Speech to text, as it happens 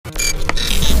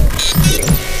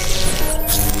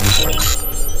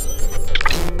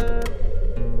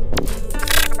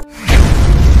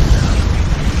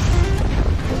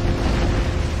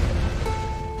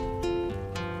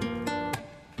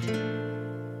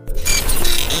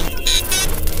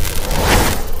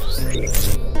That way!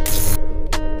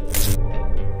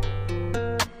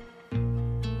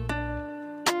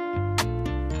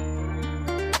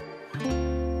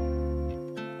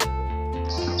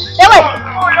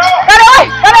 Go that way!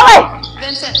 Go that way!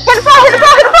 Vincent. Hit the ball! Hit the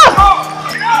ball! Hit the ball!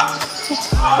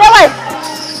 That way!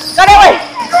 Go that way!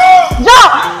 Jump!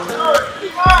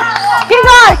 Keep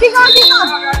going! Keep going! Keep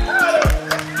going!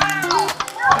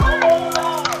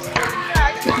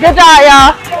 Good job,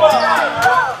 y'all.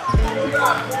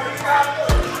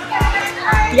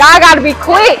 Y'all gotta be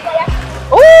quick.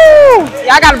 Ooh!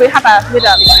 Y'all gotta be high five. Good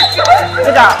job.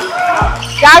 Good job.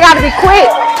 Y'all gotta be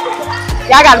quick.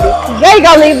 Y'all gotta be. There you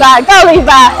go, Levi. Go,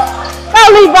 Levi. Go,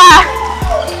 Levi.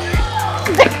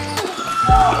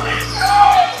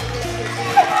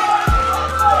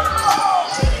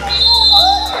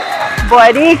 Boy,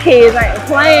 these kids ain't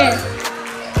playing.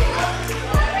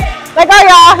 Let go,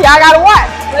 y'all. Y'all gotta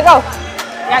watch. Let go.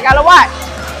 Y'all gotta watch.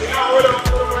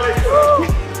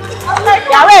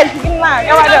 Y'all ready? Get in line.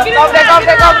 Go right there. Go up there. Go up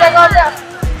there. Go up there. Go up there.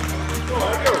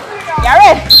 Y'all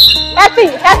ready? Happy,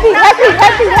 happy, happy,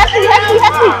 happy, happy, happy,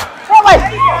 happy. That way.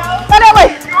 Go that way.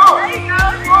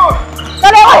 Go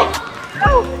that way.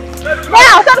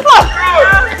 Now, to the floor.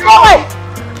 That way.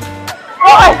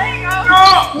 That way.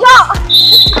 Jump.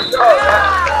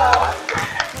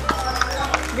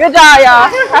 Good job, y'all.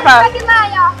 High five.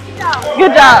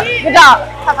 Good job. Good job.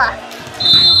 High five.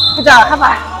 Good job. High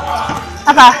five.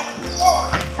 High five.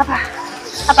 High five.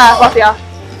 High five, both of y'all.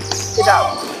 Good job.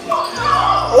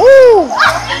 Ooh.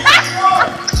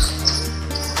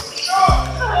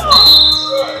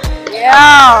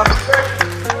 Yeah.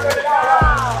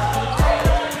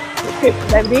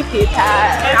 That big kid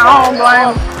tired. I don't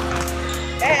blame him.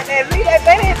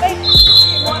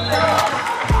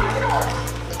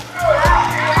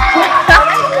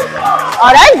 Oh,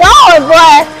 they going,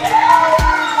 boy.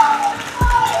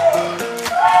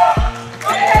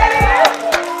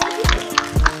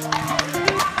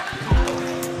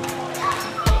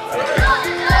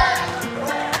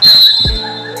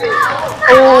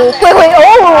 Oh, quick, quick.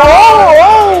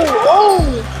 Oh.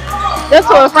 This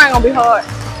one, Frank, gonna be hard.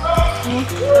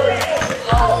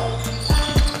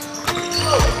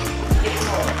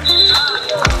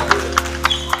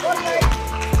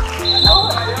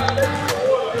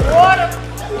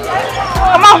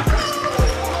 Come on.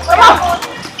 Come on.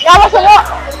 Y'all want some water?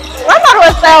 I'm not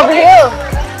gonna stay over here.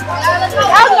 Let's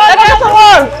go get some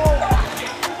water.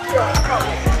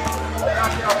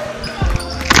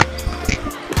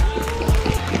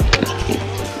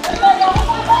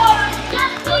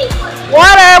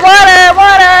 Water.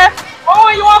 Oh,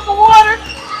 you want some water?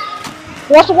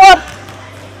 Want some water?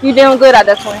 You doing good at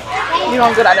that one. You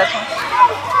doing good at that one.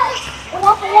 You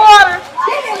want some water?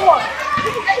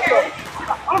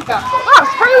 I'm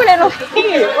screaming at those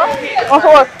kids, bro. Want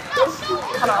some water?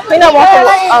 Hold on. Clean up, want some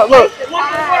water. Oh, look.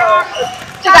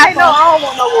 She got some. I don't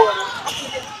want no water.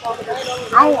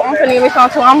 I'm finna give me some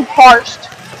too. I'm parched.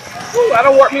 Ooh, I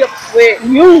don't work me up to sweat.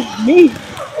 Me.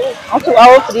 I'm too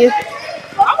old for this.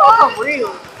 I'm on some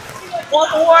real.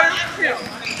 Want some water? Yeah.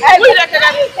 Hey, look at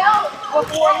that. Want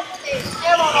some water?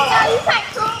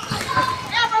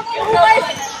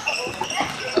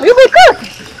 You be cooking.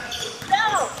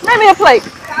 Make me a plate.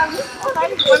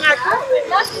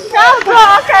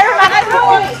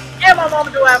 Yeah, my mama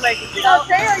do I make it. She don't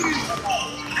tell you.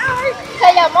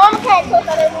 Say your mama can't cook on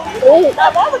that movie. Oh, my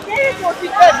mama can cook. She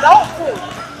just don't cook.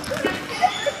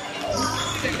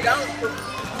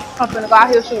 I'm finna go out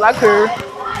here shoot like her.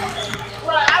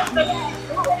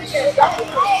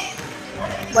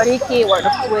 But these kids work the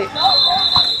quick.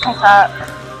 I'm tired.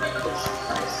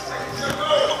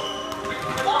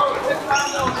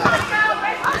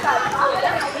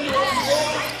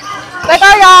 Let go,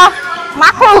 y'all.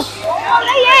 My crew.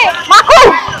 My crew.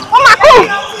 Oh, my crew.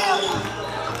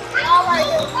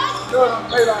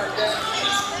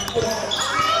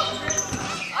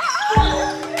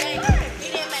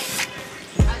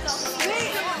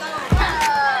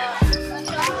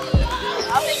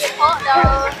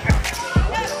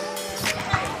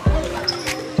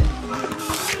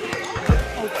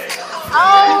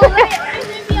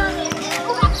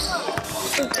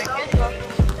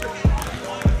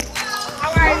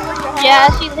 Yeah,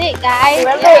 she lit, guys.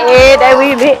 Yeah, that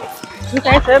we lit. You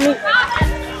can't tell me.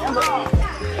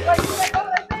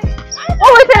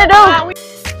 What we finna do?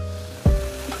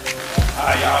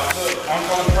 Alright, y'all. Look, I'm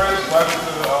Coach Fresh. Welcome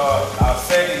to our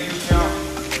second youth camp.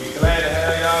 We're glad to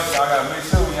have y'all. Y'all gotta make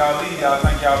sure when y'all leave, y'all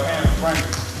thank y'all parents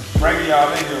for bringing y'all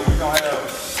in here. We're gonna have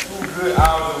 2 good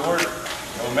hours of work.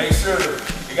 So make sure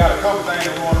we got a couple things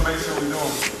that we want to make sure we're doing.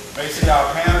 Make sure y'all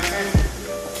paying attention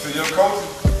to your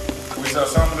coaches. We saw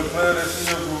some of the players that's in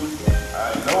your group.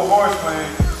 No horse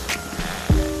playing.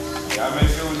 Gotta make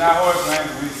sure we're not horse playing,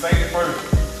 we safety first.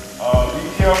 Be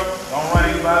careful, don't run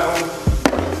anybody over.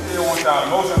 Still want y'all,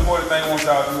 most important thing I want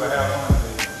y'all to do is have fun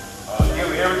today. Give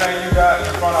everything you got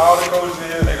in front of all the coaches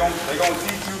here. They gonna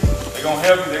teach you, they gonna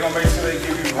help you, they gonna make sure they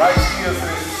give you the right skill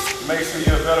set to make sure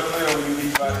you're a better player when you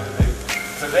leave out here today.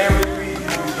 Today we be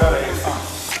better at something.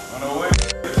 I don't know what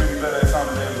we be better at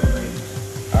something today we be.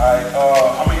 Alright,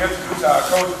 I'm gonna introduce our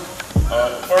coaches.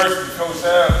 First is Coach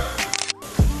Sal.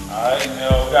 Alright, we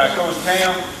got Coach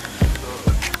Cam,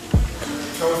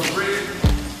 Coach Rick,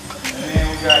 and then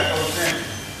we got Coach Tim.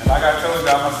 And like I told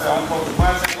y'all myself, I'm Coach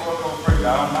Bunting or Coach Rick. I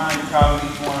don't mind you calling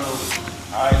each one of those.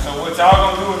 Alright, so what y'all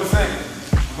gonna do in a second,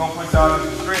 we're gonna put y'all in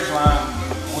the stretch line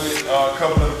with a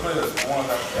couple of the players.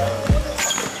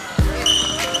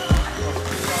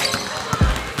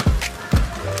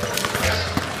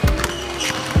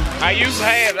 I used to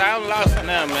have it, I done lost it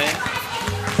now, man.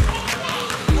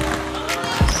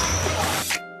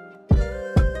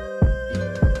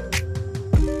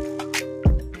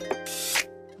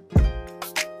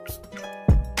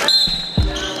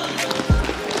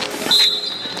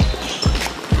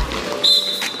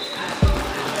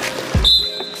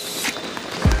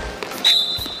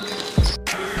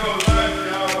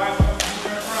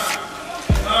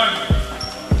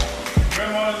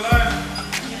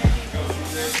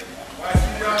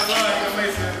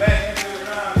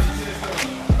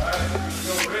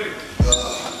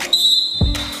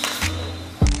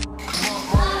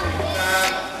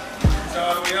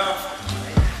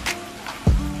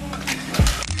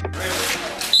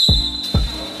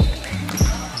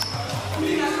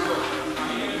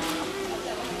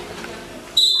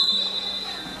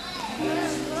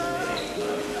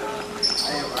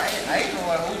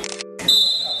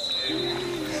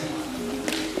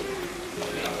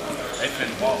 They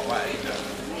finna walk wide.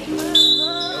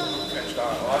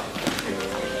 Start walking.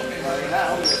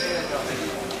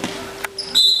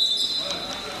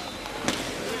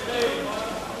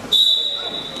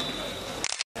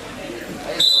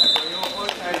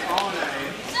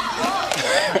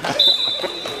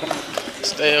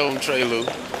 Stay on Trey Lou.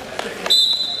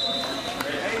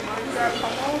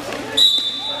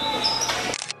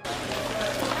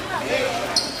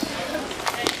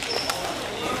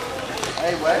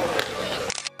 Hey, what?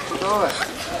 What you doing?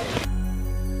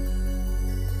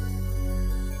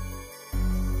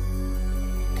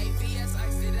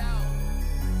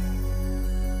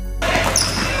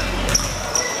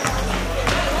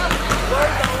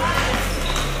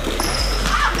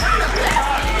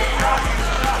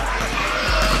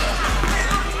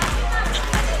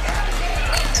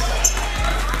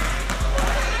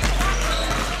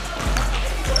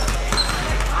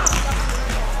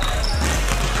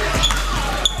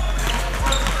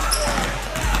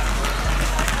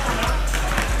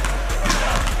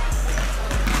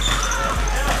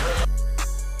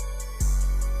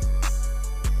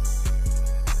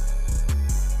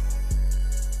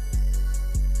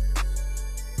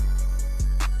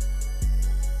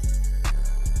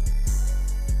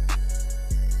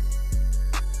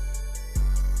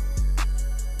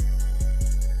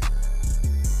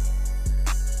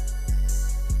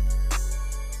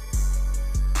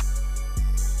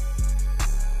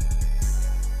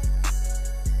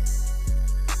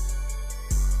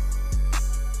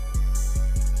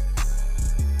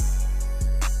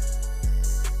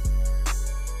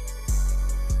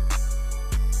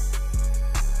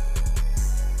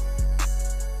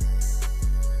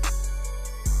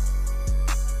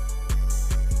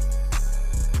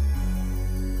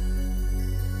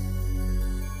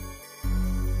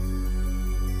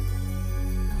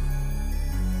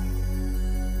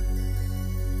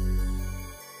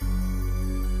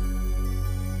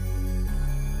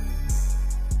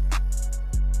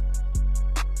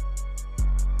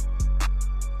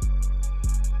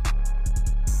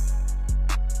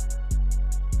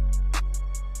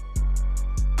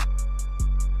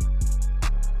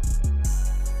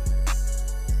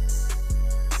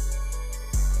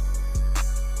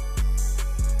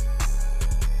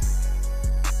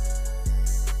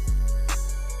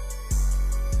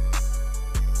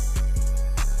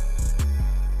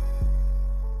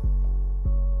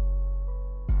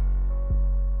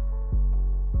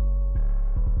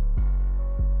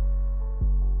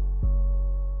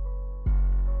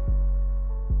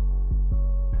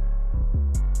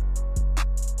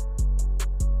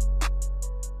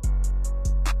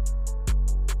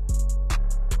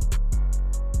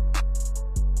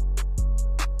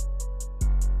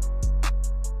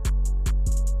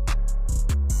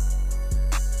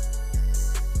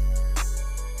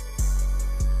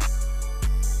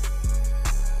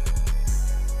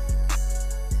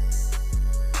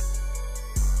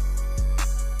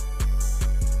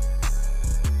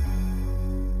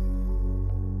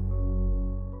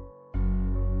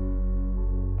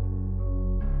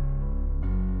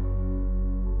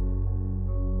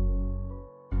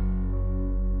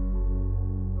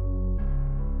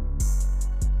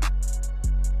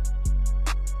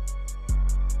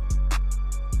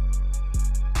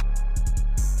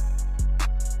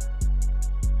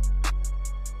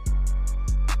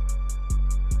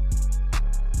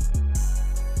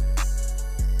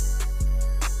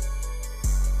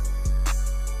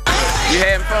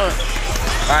 fun?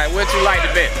 Alright, what you like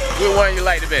the best? Which one you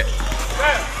like the best?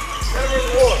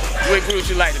 Which groups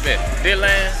you like the best?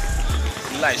 Deadland?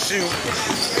 You like shooting?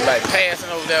 You like passing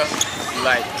over there? You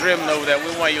like dribbling over there?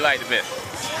 Which one you like the best?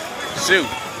 Shoot.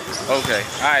 Okay.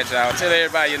 Alright, y'all. Tell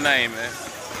everybody your name, man.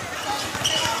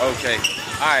 Okay.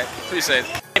 Alright. Appreciate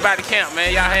it. Anybody camp,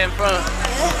 man? Y'all having fun?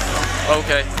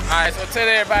 Okay. Alright, so tell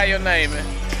everybody your name, man.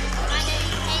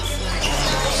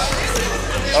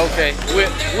 Okay.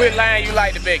 Which line you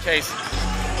like the best, Casey?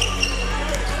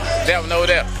 That one over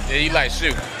there. Yeah, you like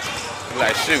shoot. You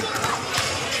like shoot.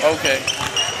 Okay.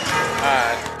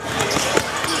 Alright.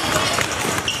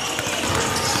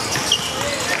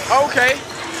 Okay.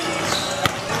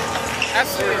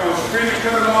 That's it. Finish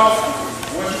cut them off.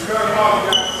 Once you cut them off,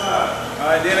 you got the side.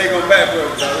 Alright, then they go back for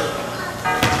it,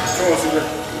 Come on, Super.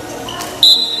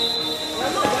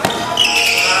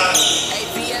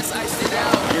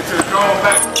 Get to the drawing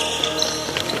back.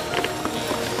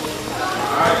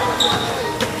 Alright.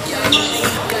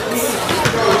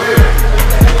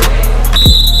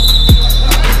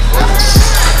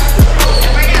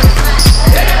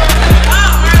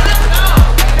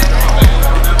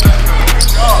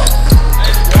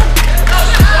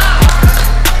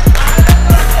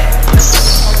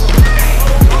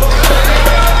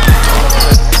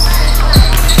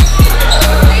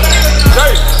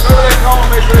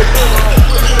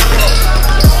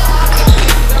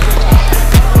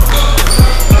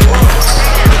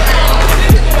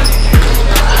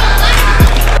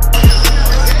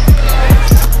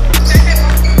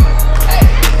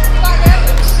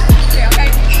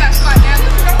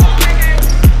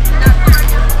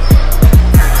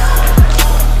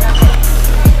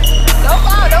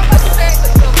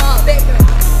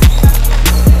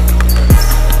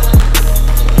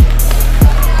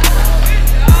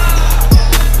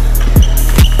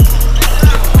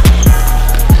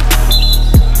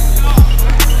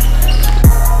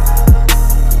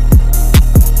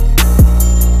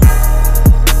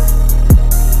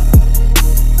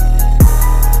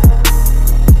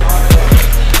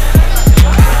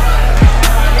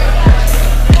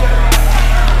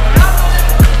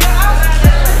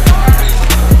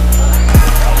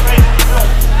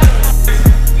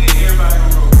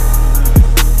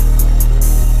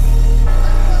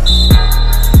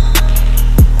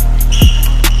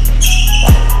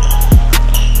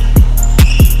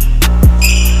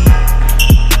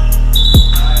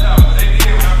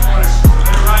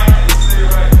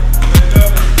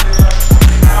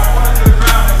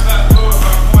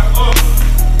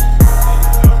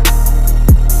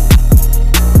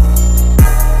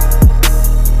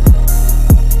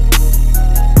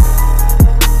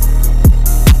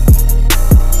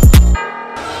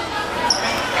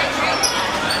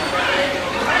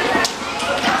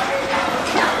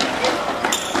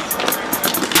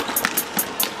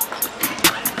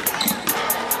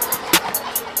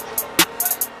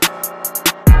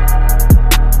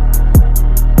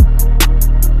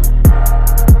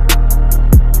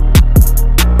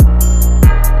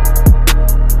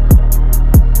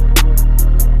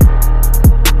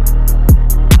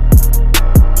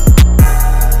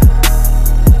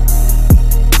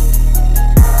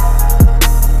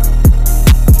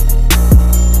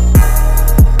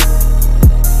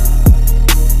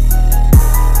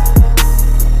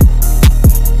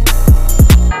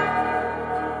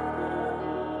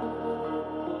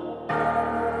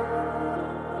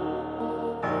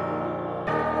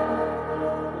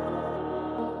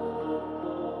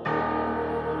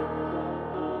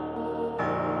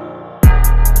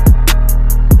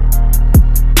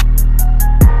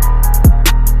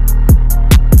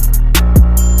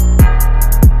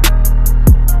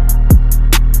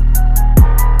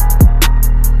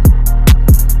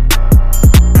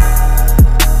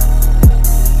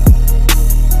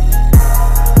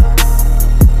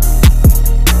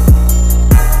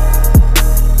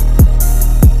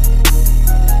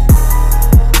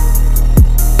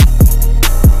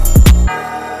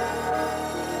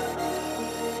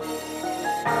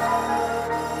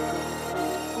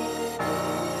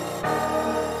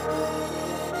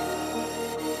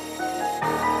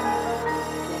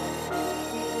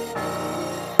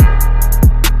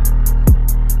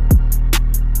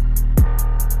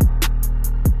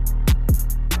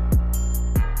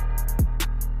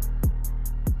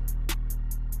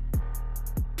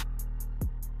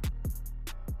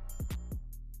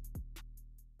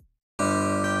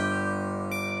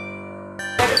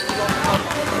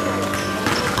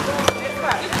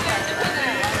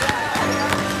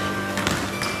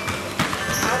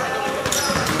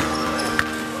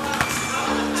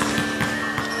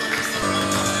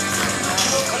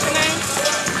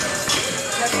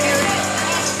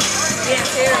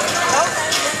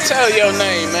 Tell your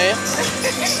name, man.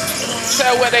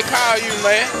 Tell what they call you,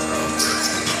 man.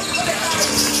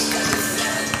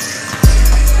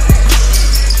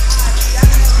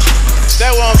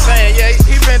 That's what I'm saying. Yeah,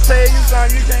 he been telling you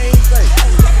something you can't even say.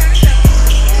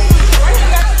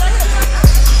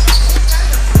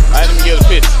 Alright, let me get a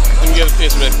picture. Let me get a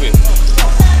picture real quick.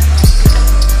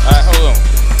 Alright, hold on.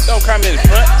 Don't come in the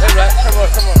front. That's right. Come on. A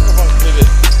little bit.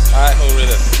 Alright, hold it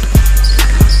up.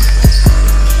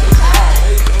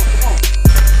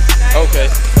 Okay.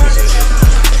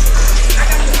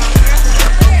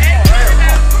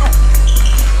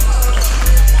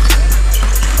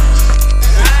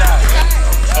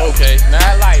 Okay,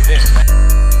 now I like this, man.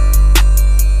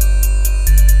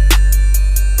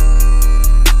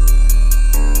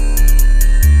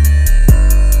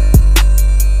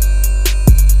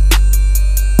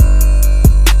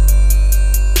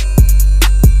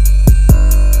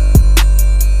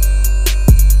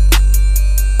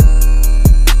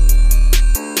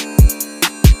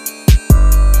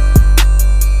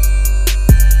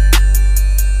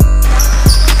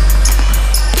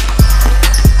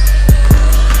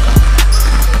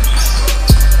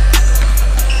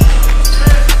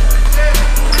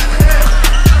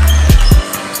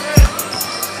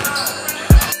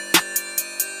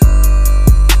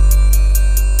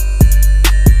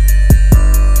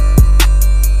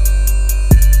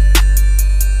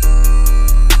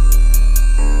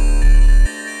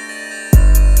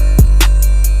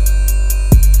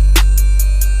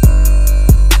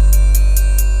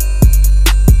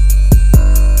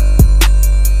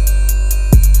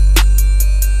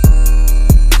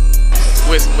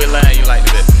 What line you like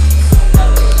the best?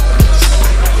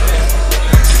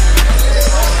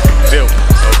 Bill.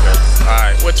 Okay.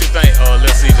 Alright. What you think, little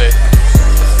CJ?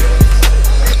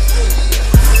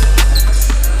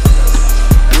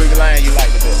 What line you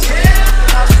like the best?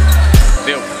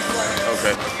 Bill.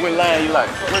 Okay. What line you like?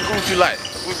 What group you like?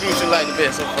 What group you like the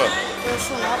best so far?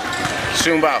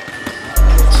 Shumbao.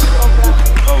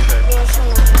 Okay.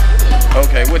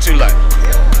 Okay. What you like?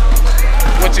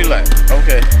 What you like?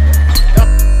 Okay.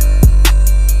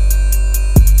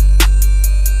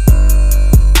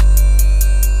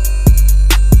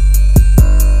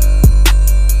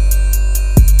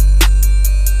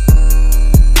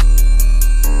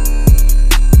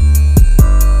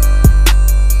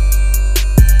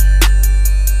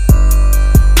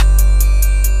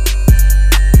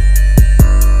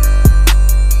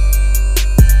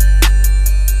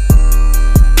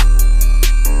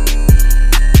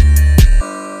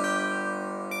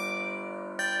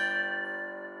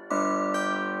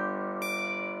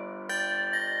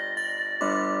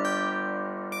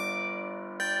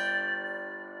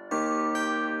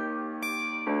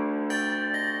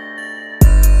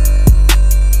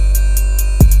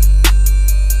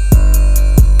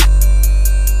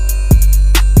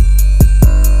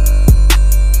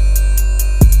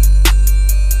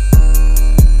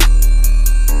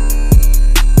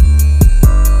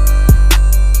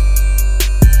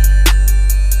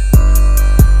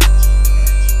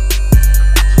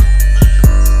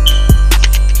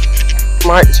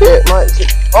 Mic check.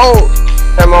 Oh,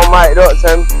 I'm on mic up,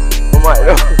 Tim. On mic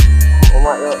up.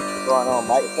 What's going on,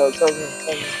 Mike? Tell me.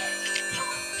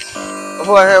 What's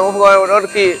going on with the other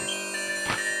kids?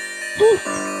 Woo.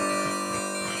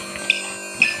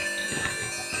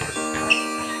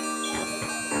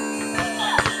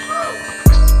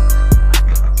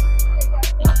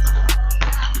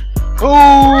 Ooh.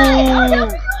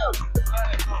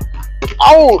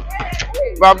 Oh,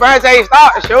 my brother say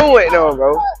start shooting though,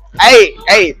 bro.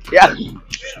 Hey, yeah.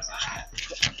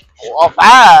 On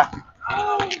fire.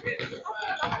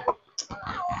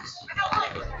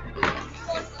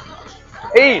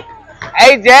 Hey,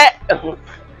 Jack.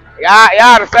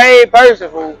 Y'all the same person,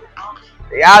 fool.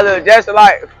 Y'all look just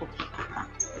alike.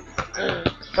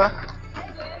 Huh?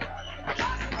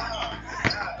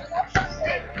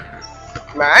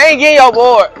 Man, I ain't getting your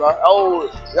board, bro. Oh,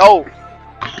 yo.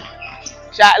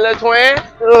 Shot little twin.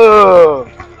 Ugh.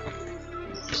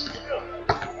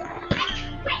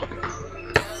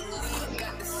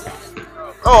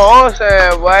 Oh, I'm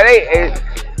saying, boy,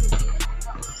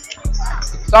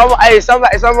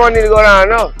 someone need to go down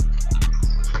now.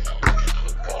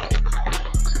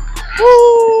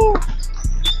 Woo!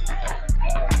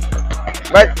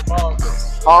 But,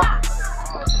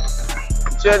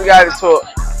 should've got it to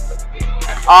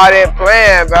all that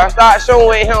playing, bro. Start shooting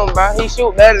with him, bro. He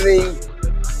shoot better than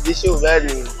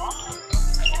you.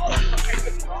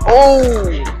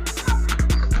 Oh!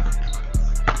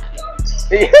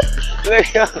 Look,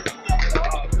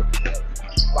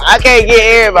 I can't get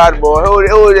everybody, boy. Who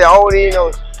is it? I don't even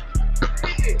know.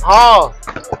 Huh?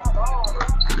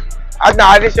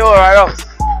 I just show it right off.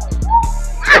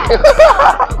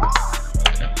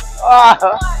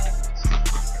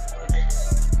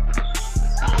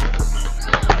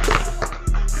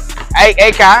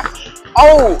 Hey, Kai.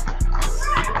 Oh.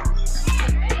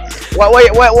 What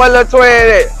little twin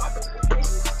is it?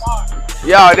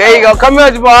 Yo, there you go. Come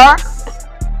here, Jabbar.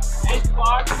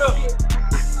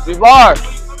 Jabbar.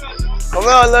 Come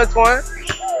here, little twin.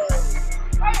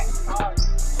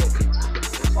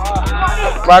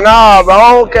 But nah, bro,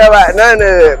 I don't care about none of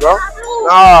it, bro.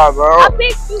 Nah, bro. I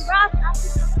picked you,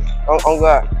 bro. I'm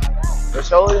glad.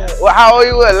 How old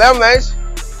you with? 11, man?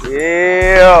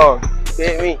 Yeah.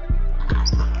 Hit me.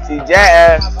 See,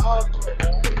 jackass.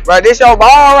 Bro, this your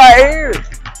ball right here.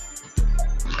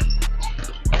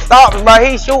 Stop, bro.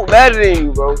 He shoot better than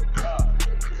you, bro.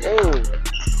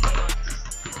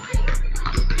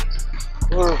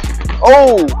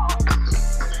 Oh.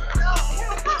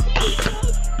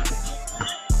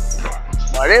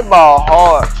 Bro, this ball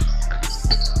hard.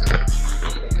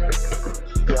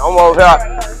 Yeah, I'm over here.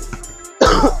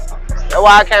 That's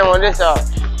why I came on this side.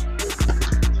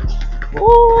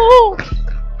 Woo!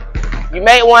 You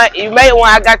made one.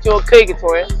 I got you a cookie,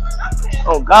 twin.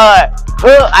 Oh God,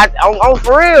 I'm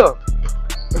for real.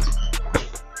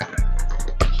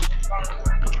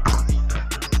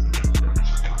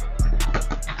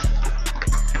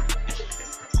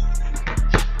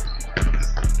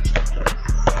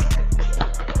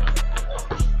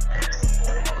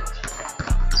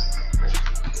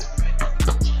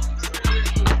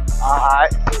 All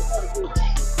right.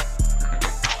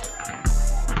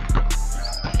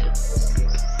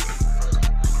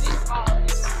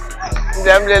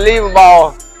 Them to leave a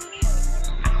ball.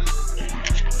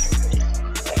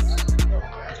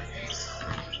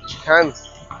 Honey.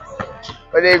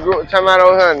 But they grew come out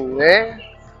on honey, man.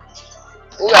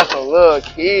 We got some little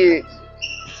kids.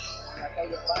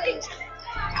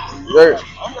 Dirt.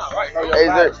 Hey,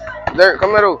 Dirt. Dirt, come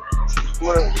here, though. Come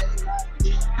on.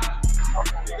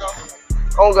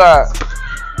 Oh, God.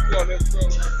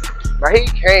 But he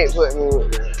can't put me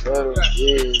with that little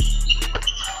kid.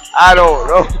 I don't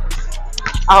know.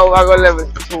 I hope I go level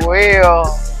 12.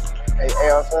 Hey,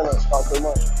 I'm saying that. Talk too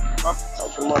much. Talk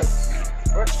too much.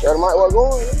 That might work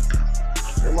going, man.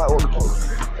 That might work going.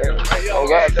 Oh,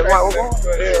 God, that might work going.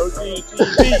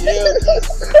 LGTV.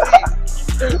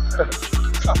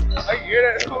 I can hear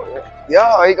that. Yo,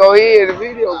 he go hear the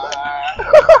video.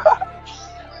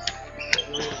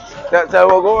 Tell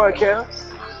him what's going, Kel.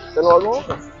 Tell him what's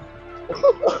going.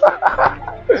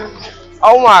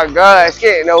 Oh my God, it's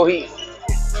getting no heat.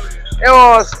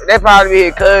 They probably be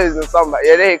his cousins or something.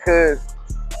 Yeah, they his cousins.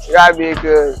 You gotta be his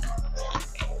cousin.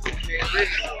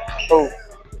 Oh.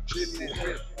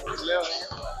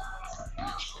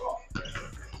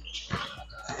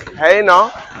 Hey, no.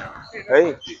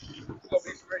 Hey.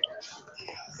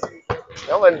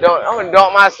 I'm gonna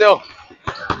dunk myself.